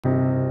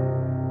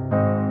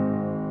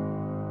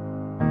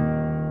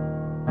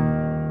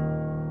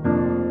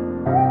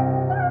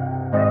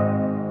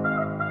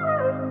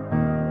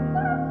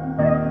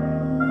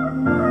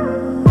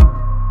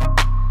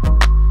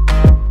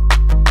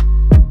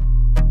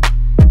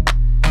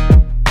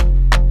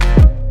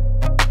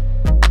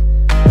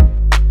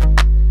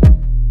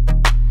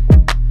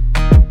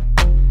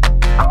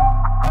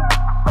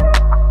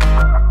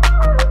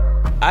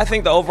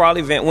think the overall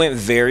event went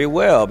very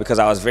well because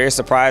I was very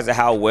surprised at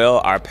how well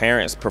our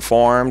parents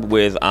performed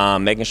with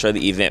making sure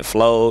the event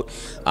flowed,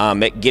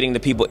 getting the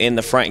people in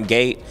the front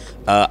gate,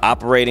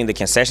 operating the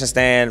concession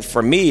stand.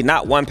 For me,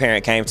 not one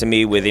parent came to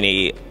me with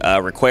any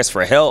requests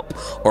for help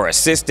or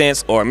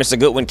assistance or Mr.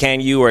 Goodwin,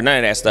 can you, or none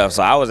of that stuff.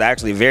 So I was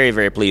actually very,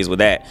 very pleased with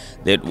that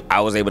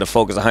I was able to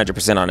focus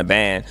 100% on the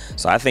band.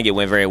 So I think it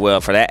went very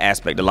well for that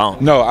aspect alone.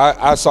 No,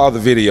 I saw the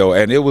video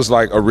and it was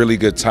like a really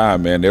good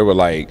time, man. There were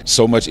like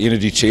so much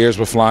energy. Chairs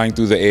were flying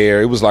through the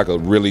air. It was like a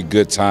really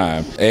good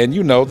time. And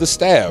the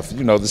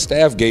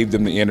staff gave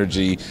them the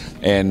energy,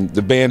 and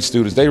the band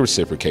students, they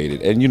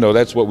reciprocated. And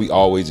that's what we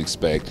always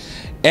expect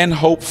and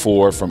hope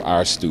for from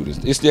our students.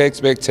 It's the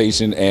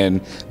expectation,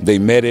 and they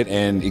met it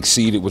and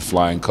exceeded with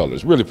flying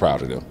colors. Really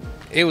proud of them.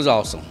 It was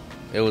awesome.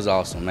 It was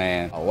awesome,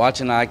 man.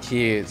 Watching our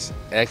kids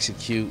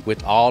execute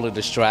with all the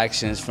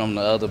distractions from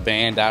the other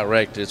band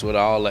directors, with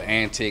all the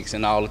antics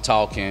and all the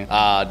talking,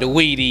 the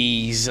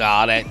Wheaties,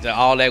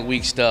 all that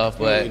weak stuff.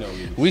 But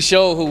we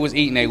showed who was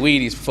eating their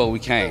Wheaties before we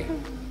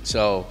came.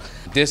 So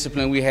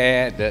discipline we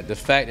had, the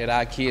fact that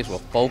our kids were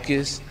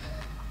focused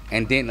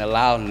and didn't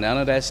allow none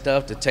of that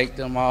stuff to take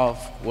them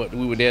off what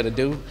we were there to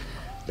do,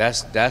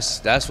 that's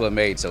what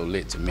made it so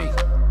lit to me.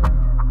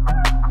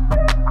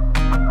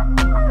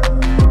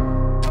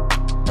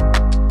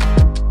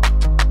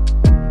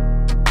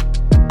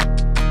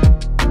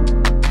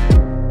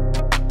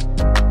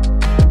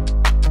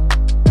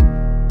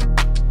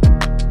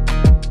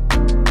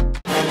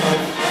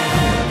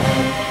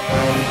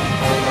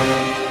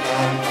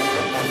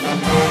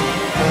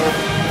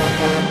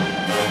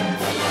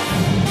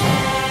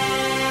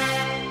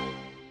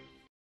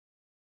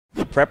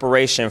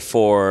 Preparation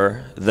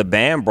for the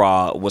band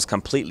brawl was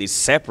completely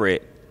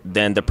separate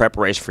than the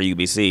preparation for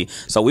UBC.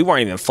 So we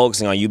weren't even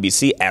focusing on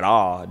UBC at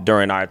all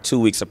during our 2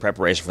 weeks of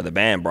preparation for the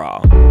band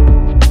brawl.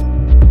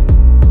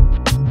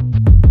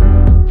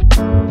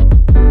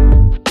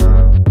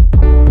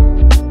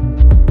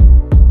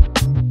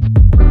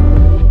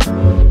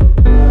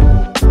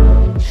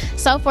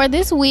 So for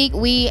this week,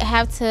 we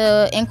have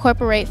to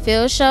incorporate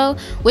field show,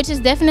 which is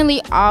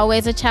definitely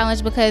always a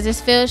challenge because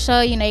it's field show,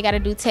 you got to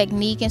do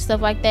technique and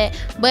stuff like that.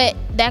 But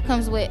that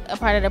comes with a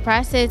part of the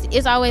process.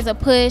 It's always a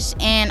push,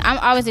 and I'm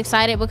always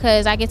excited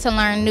because I get to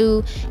learn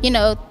new,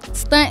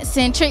 stunts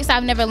and tricks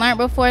I've never learned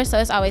before, so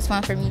it's always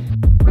fun for me.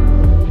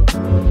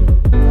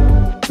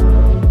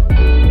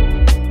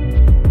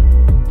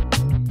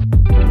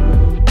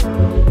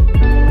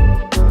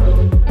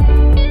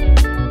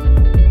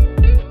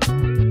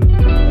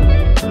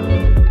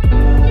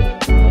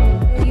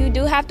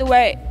 Have to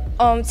work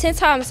 10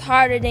 times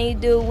harder than you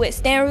do with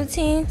stand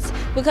routines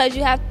because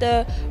you have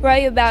to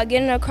worry about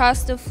getting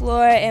across the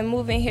floor and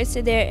moving here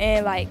to there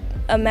in like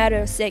a matter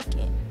of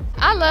seconds.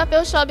 I love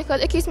field show because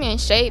it keeps me in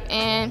shape,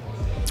 and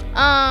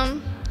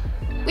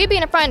we be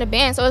in the front of the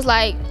band, so it's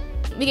like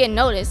we get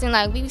noticed and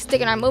like we be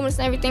sticking our movements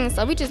and everything,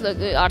 so we just look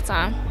good all the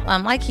time.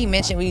 Like he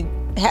mentioned, we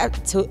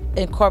have to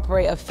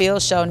incorporate a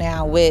field show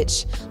now,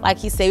 which, like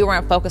he said, we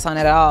weren't focused on it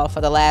at all for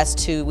the last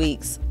 2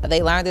 weeks.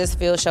 They learned this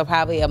field show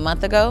probably a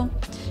month ago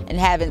and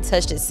haven't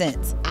touched it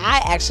since.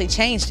 I actually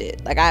changed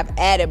it. Like, I've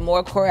added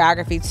more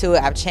choreography to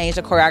it. I've changed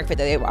the choreography that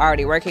they were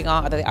already working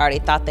on or that they already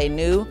thought they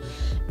knew.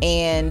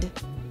 And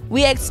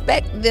we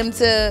expect them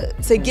to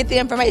get the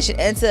information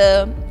and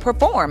to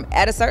perform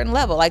at a certain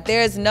level. Like,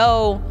 there's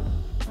no,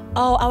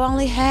 oh, I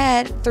only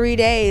had 3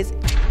 days.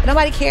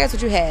 Nobody cares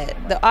what you had.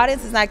 The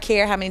audience does not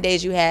care how many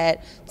days you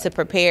had to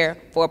prepare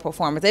for a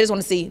performance. They just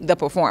want to see the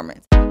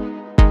performance.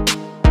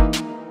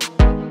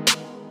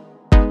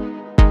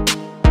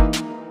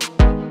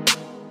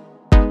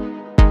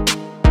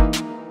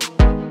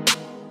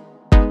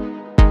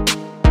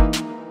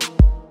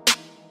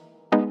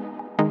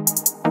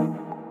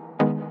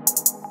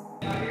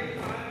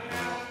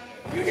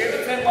 You hear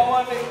the tempo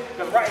of it?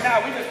 Because right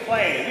now we just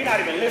playing. We're not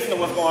even listening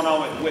to what's going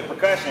on with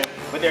percussion,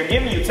 but they're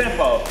giving you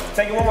tempo.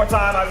 Take it one more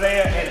time,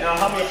 Isaiah, and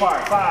hum your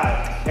part.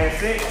 5 and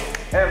 6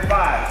 and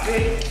 5,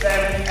 6,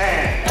 7,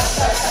 and.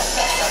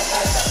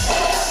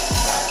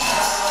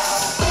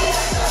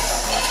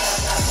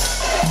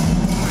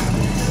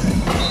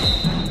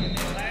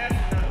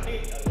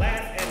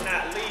 Last and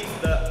not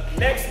least, the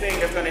next thing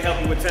that's going to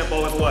help you with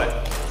tempo is what?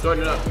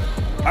 Shorten it up.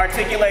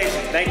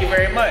 Articulation. Thank you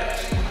very much.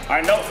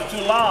 Our notes are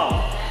too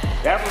long.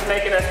 That's what's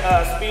making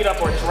us speed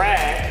up or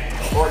drag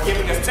or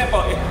giving us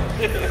tempo.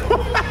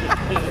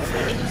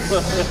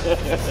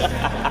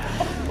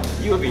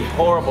 You would be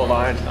horrible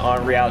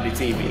on reality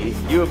TV.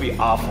 You would be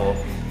awful.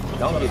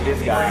 Don't get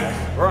this guy.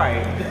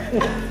 Right.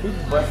 He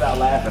busts out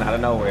laughing out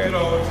of nowhere.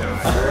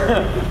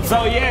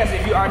 So yes,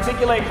 if you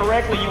articulate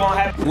correctly, you won't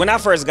have. When I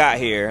first got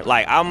here,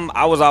 like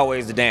I was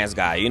always the dance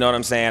guy. You know what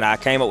I'm saying? I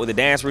came up with the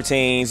dance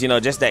routines. You know,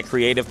 just that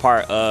creative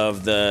part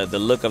of the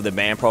look of the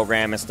band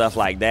program and stuff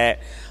like that.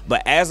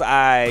 But as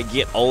I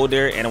get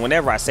older, and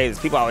whenever I say this,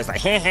 people always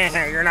like,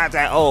 you're not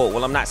that old.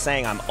 Well, I'm not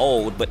saying I'm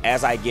old, but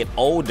as I get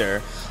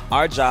older,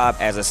 our job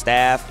as a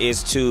staff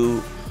is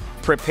to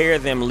prepare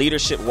them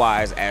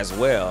leadership-wise as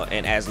well.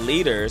 And as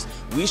leaders,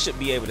 we should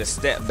be able to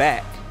step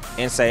back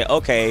and say,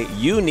 okay,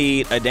 you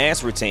need a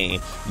dance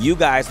routine. You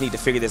guys need to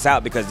figure this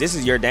out because this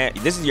is your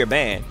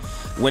band.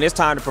 When it's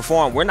time to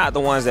perform, we're not the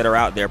ones that are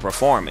out there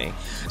performing.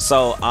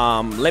 So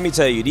let me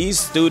tell you, these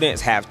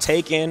students have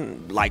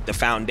taken like the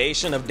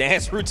foundation of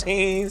dance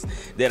routines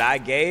that I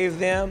gave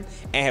them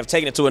and have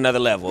taken it to another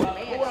level.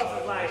 Who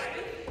else is like,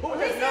 who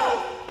is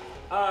no?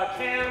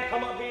 Cam,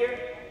 come up here.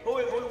 Who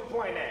we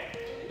pointing at?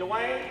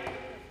 Dwayne?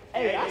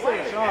 Hey, I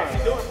said Sean.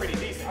 Actually doing pretty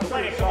decent.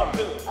 Dwayne, come up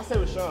too. I said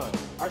with Sean.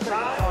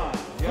 Rashawn?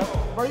 Yep.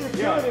 Bro, you're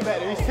killing it back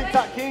there. He's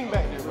TikTok king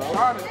back there, bro.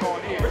 Rashawn is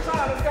going in.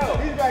 Rashawn, let's go.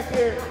 He's back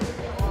there.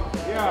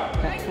 Yeah.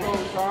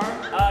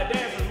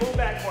 Dancers, move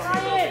back for me.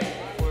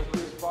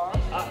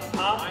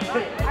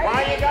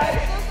 Ryan,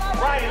 guys?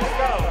 Ryan, let's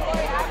go.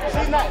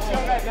 She's not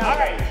back now. All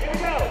right, here we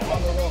go.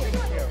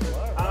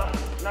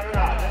 No.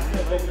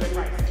 That's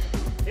good.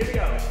 Here we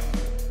go.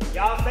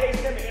 Y'all face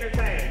them and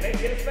entertain.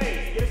 Get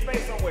a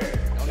space somewhere.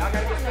 Y'all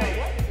gotta get space.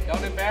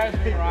 Don't embarrass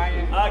me,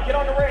 Ryan. Get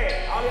on the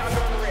red. All y'all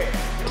get on the red.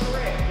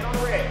 Get on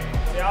the red.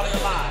 So y'all in the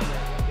line.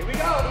 Here we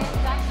go.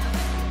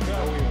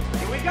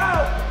 Here we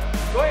go.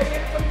 Go ahead,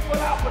 get some pull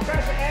out,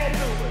 percussion and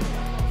Goodwin.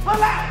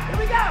 Pull out, here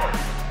we go.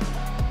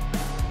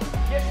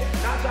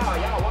 Not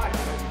y'all watching.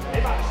 They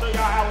about to show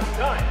y'all how it's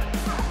done.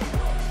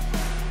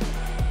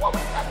 What we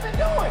just been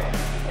doing.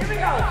 Here we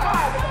go, 5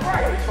 at the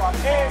break,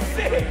 and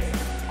 6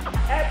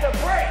 at the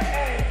break,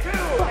 and 2,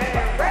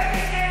 and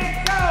ready,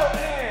 and go,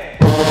 and.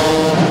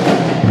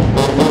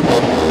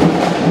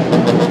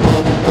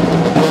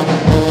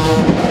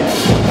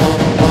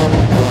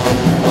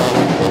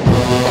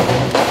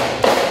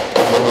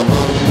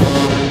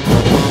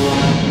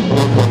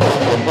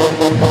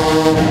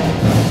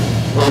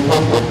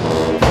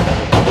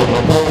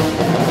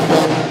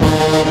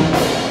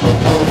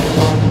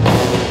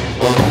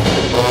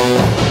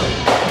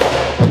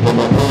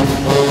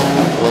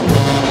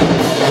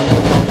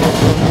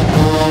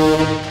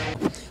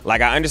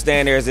 Like, I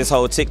understand there's this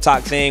whole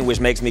TikTok thing, which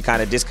makes me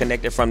kind of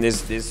disconnected from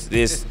this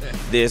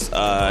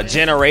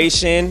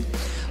generation,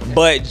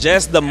 but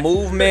just the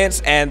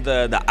movements and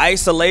the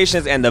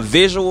isolations and the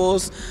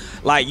visuals,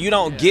 like, you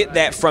don't get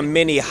that from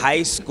many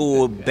high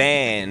school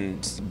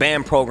band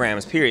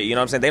programs, period. You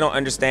know what I'm saying? They don't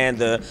understand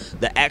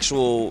the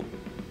actual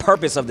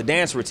purpose of the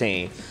dance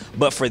routine.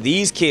 But for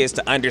these kids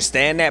to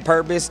understand that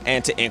purpose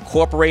and to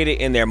incorporate it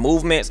in their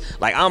movements,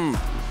 like,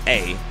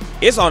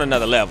 it's on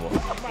another level.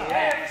 5,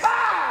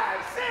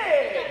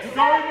 6, you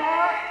going,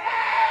 Mark?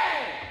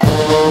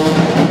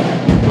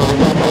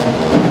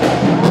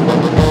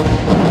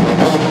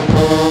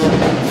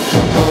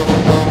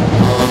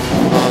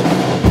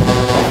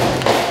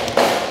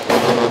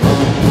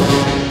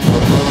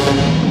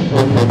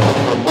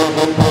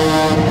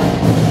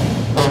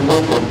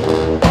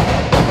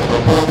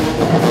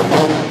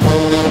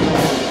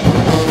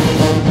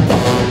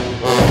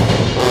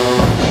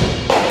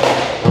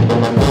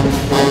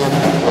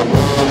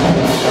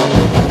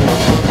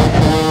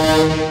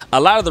 A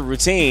lot of the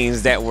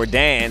routines that were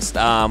danced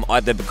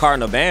at the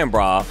Cardinal Band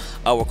Brawl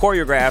were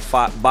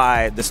choreographed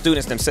by the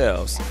students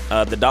themselves,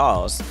 the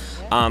dolls.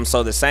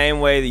 So the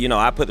same way that, you know,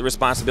 I put the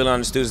responsibility on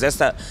the students,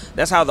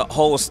 that's how the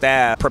whole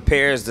staff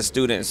prepares the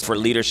students for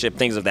leadership,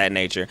 things of that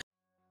nature.